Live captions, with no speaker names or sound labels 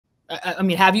I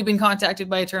mean, have you been contacted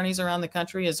by attorneys around the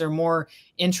country? Is there more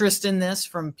interest in this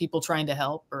from people trying to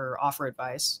help or offer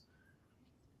advice?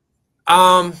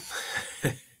 Maybe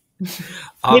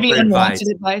unwanted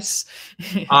advice.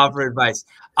 Offer advice.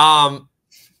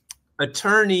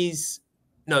 Attorneys,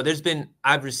 no,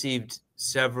 I've received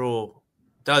several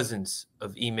dozens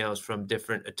of emails from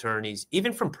different attorneys,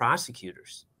 even from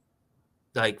prosecutors,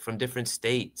 like from different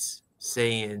states,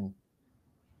 saying,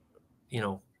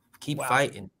 keep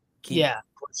fighting, keep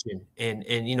pushing, and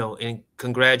and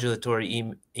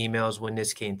congratulatory emails when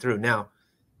this came through. Now,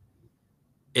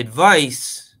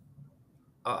 advice,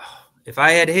 if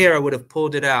I had hair, I would have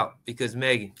pulled it out, because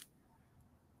Meghann,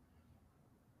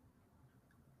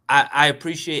 I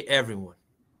appreciate everyone.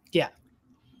 Yeah.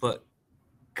 But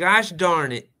gosh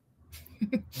darn it,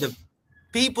 the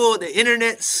people, the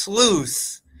internet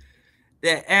sleuths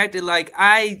that acted like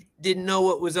I didn't know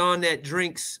what was on that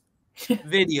drinks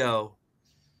video,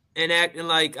 and acting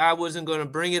like I wasn't going to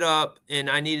bring it up, and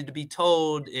I needed to be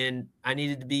told, and I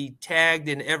needed to be tagged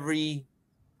in every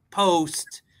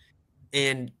post,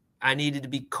 and I needed to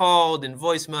be called, and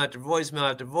voicemail after voicemail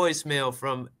after voicemail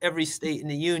from every state in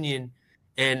the union.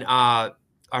 And our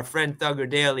friend Thugger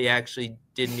Daly actually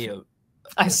did me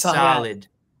a solid. That.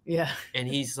 Yeah. And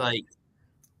he's like,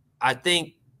 I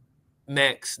think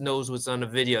Max knows what's on the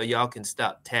video. Y'all can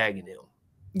stop tagging him.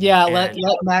 Yeah, let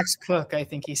Max cook, I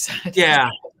think he said. Yeah.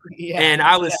 And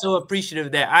I was so appreciative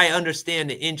of that. I understand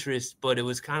the interest, but it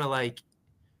was kind of like,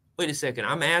 wait a second,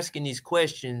 I'm asking these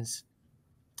questions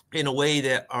in a way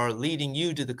that are leading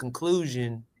you to the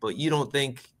conclusion, but you don't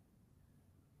think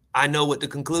I know what the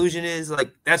conclusion is.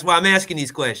 Like, that's why I'm asking these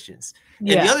questions.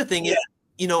 Yeah. And the other thing is,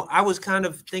 I was kind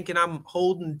of thinking I'm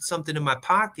holding something in my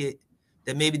pocket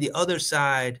that maybe the other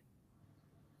side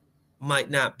might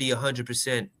not be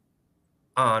 100%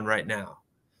 on right now.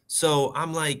 So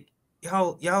I'm like,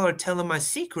 y'all are telling my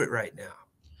secret right now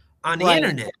on the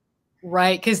internet.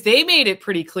 Right, because they made it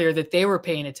pretty clear that they were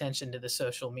paying attention to the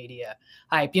social media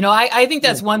hype. I think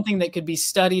that's one thing that could be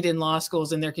studied in law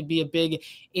schools, and there could be a big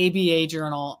ABA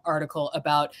journal article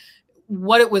about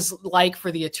what it was like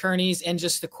for the attorneys and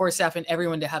just the court staff and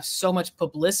everyone to have so much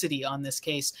publicity on this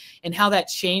case, and how that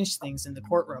changed things in the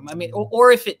courtroom. I mean,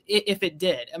 or if it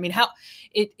did. I mean, how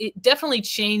it definitely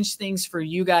changed things for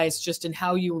you guys just in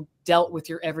how you dealt with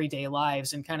your everyday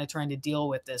lives and kind of trying to deal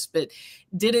with this. But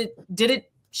did it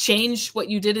change what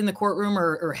you did in the courtroom,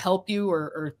 or help you,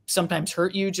 or sometimes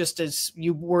hurt you, just as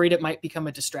you worried it might become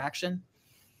a distraction?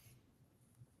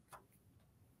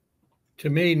 To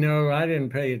me, no, I didn't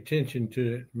pay attention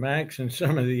to it. Max and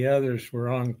some of the others were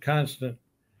on constant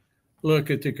look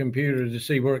at the computer to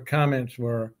see what comments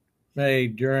were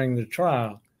made during the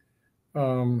trial.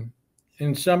 And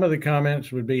some of the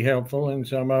comments would be helpful, and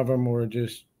some of them were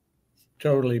just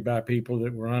totally by people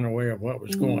that were unaware of what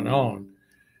was going on.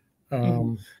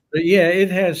 But yeah,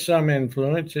 it has some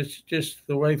influence. It's just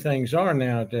the way things are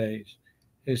nowadays,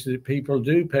 is that people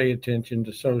do pay attention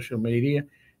to social media.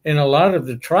 And a lot of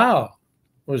the trial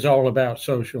was all about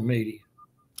social media.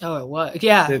 Oh, it was.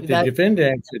 Yeah. That the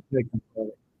defendants had taken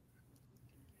part.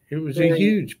 It was a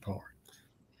huge part.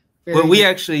 Well,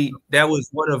 that was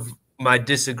one of my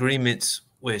disagreements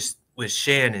with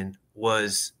Shannon,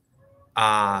 was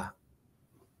the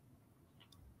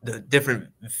different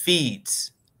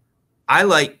feeds. I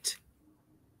liked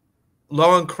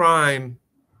Law and Crime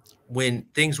when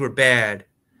things were bad.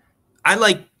 I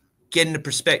like getting the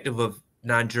perspective of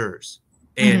non-jurors.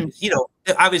 And,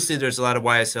 obviously there's a lot of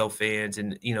YSL fans,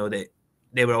 and, that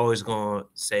they were always going to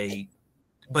say,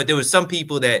 but there was some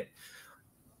people that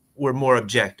were more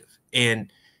objective.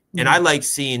 And I like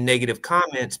seeing negative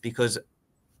comments, because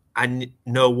I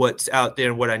know what's out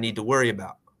there and what I need to worry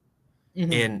about.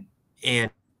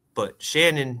 But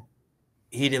Shannon,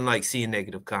 he didn't like seeing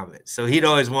negative comments. So he'd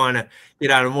always want to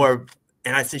get out of more.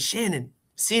 And I said, Shannon,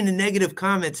 seeing the negative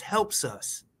comments helps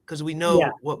us, because we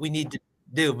know what we need to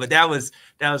do. But that was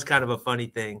kind of a funny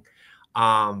thing.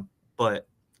 But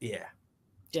yeah.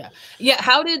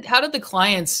 How did the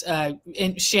clients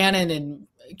and Shannon and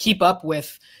keep up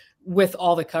with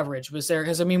all the coverage? Was there,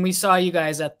 because I mean, we saw you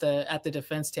guys at the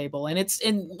defense table,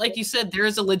 and like you said, there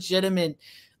is a legitimate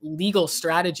legal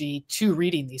strategy to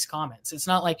reading these comments. It's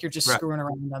not like you're just screwing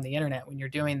around on the internet when you're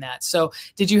doing that. So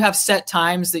did you have set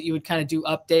times that you would kind of do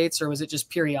updates, or was it just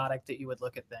periodic that you would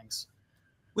look at things?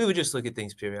 We would just look at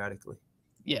things periodically.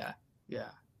 Yeah.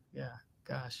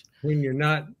 Gosh. When you're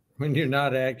not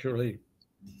actually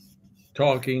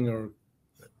talking or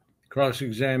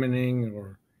cross-examining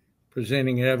or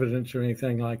presenting evidence or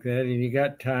anything like that, and you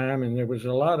got time, and there was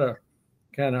a lot of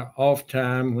kind of off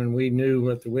time when we knew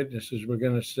what the witnesses were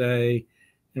going to say,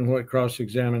 and what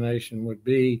cross-examination would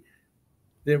be,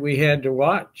 that we had to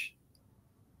watch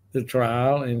the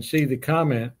trial and see the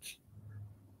comments.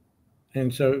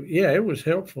 And so, yeah, it was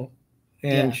helpful.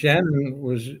 And Shannon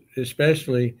was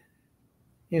especially,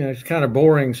 it's kind of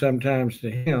boring sometimes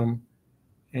to him.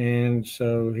 And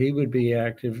so he would be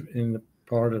active in the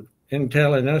part of, in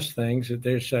telling us things that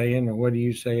they're saying, or what do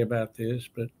you say about this?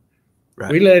 But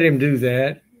we let him do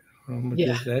that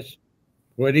because that's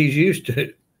what he's used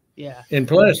to. Yeah. And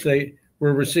plus, they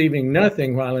were receiving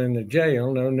nothing while in the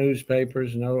jail, no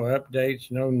newspapers, no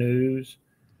updates, no news.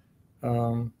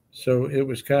 So it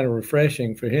was kind of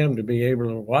refreshing for him to be able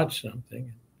to watch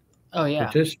something. Oh, yeah.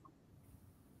 Participate.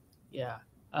 Yeah.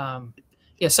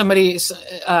 Somebody,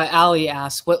 Ali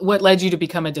asked, what led you to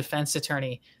become a defense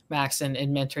attorney, Max,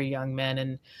 and mentor young men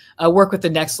and work with the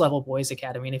Next Level Boys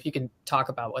Academy? And if you can talk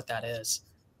about what that is.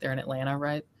 They're in Atlanta,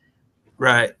 right?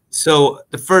 Right. So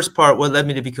the first part, what led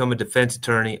me to become a defense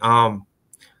attorney, I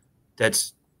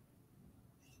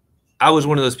was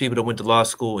one of those people that went to law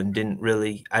school and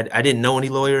I didn't know any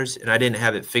lawyers, and I didn't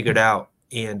have it figured out.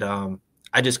 And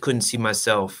I just couldn't see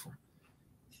myself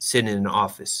sitting in an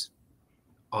office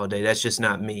all day. That's just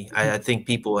not me. I think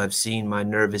people have seen my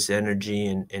nervous energy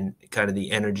and kind of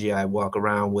the energy I walk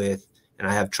around with, and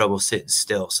I have trouble sitting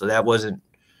still. So that wasn't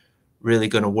really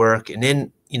going to work. And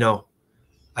then,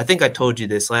 I think I told you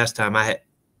this last time.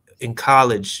 In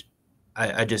college,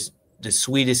 I just, the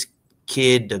sweetest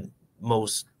kid, the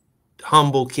most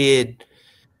humble kid,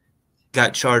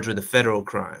 got charged with a federal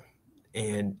crime.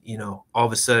 And, all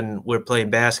of a sudden we're playing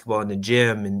basketball in the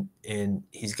gym, and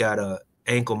he's got a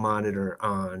ankle monitor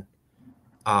on.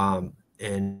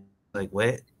 And like,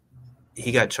 what?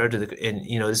 He got charged with and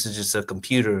this is just a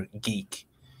computer geek.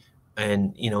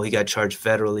 And, he got charged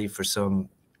federally for some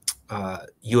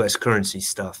U.S. currency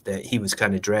stuff that he was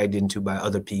kind of dragged into by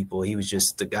other people. He was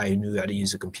just the guy who knew how to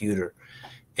use a computer.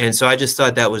 And so I just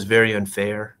thought that was very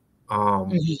unfair.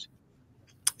 And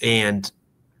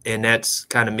that's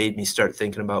kind of made me start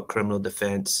thinking about criminal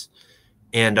defense.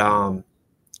 And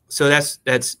so I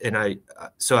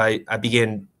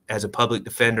began as a public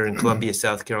defender in Columbia,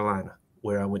 South Carolina,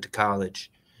 where I went to college.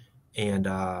 And,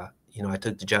 I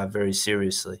took the job very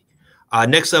seriously.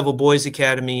 Next Level Boys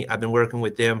Academy, I've been working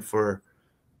with them for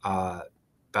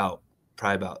probably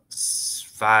about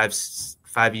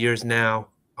 5 years now.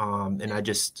 And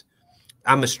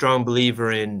I'm a strong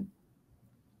believer in,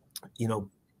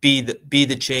 be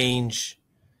the change,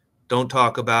 don't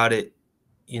talk about it,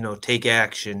 take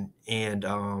action. And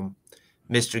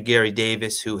Mr. Gary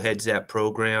Davis, who heads that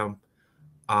program,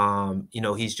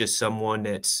 he's just someone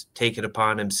that's taken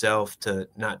upon himself to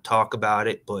not talk about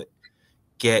it, but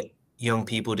get young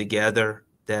people together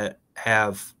that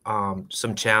have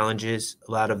some challenges,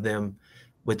 a lot of them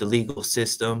with the legal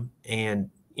system, and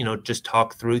just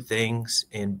talk through things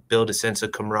and build a sense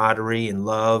of camaraderie and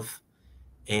love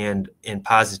and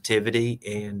positivity.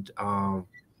 And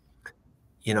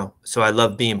so I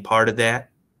love being part of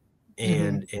that,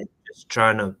 and just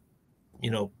trying to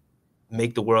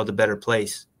make the world a better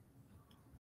place.